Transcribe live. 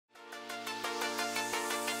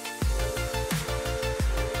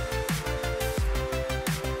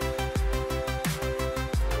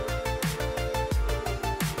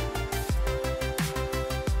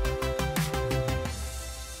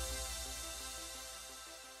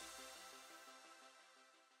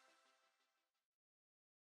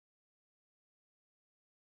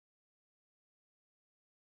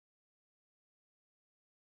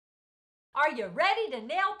Are you ready to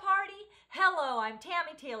nail party? Hello, I'm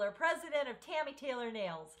Tammy Taylor, president of Tammy Taylor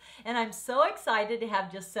Nails, and I'm so excited to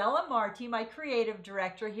have Gisela Marti, my creative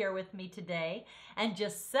director, here with me today. And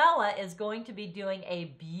Gisela is going to be doing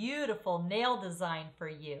a beautiful nail design for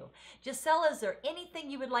you. Gisela, is there anything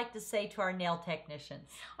you would like to say to our nail technicians?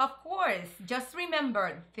 Of course, just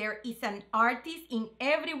remember, there is an artist in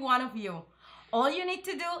every one of you. All you need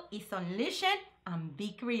to do is unleash it and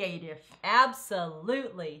be creative.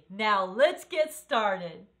 Absolutely. Now let's get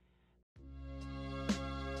started.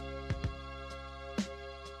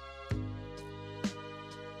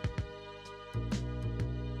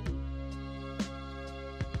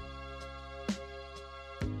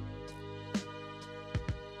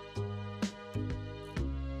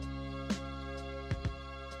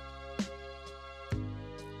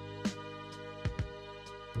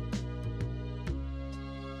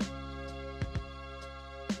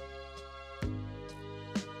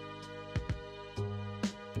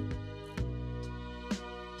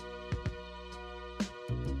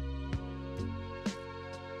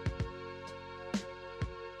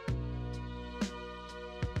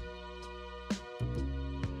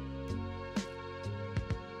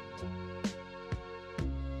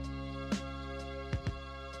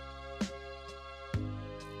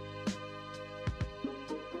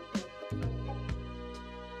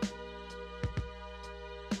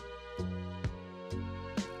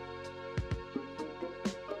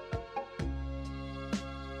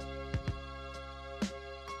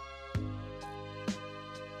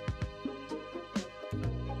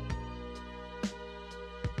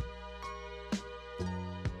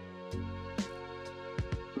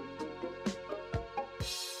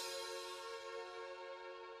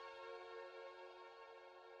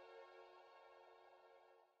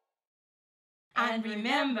 And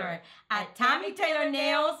remember, at Tammy Taylor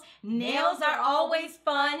Nails, nails are always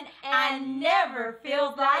fun and never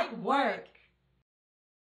feels like work.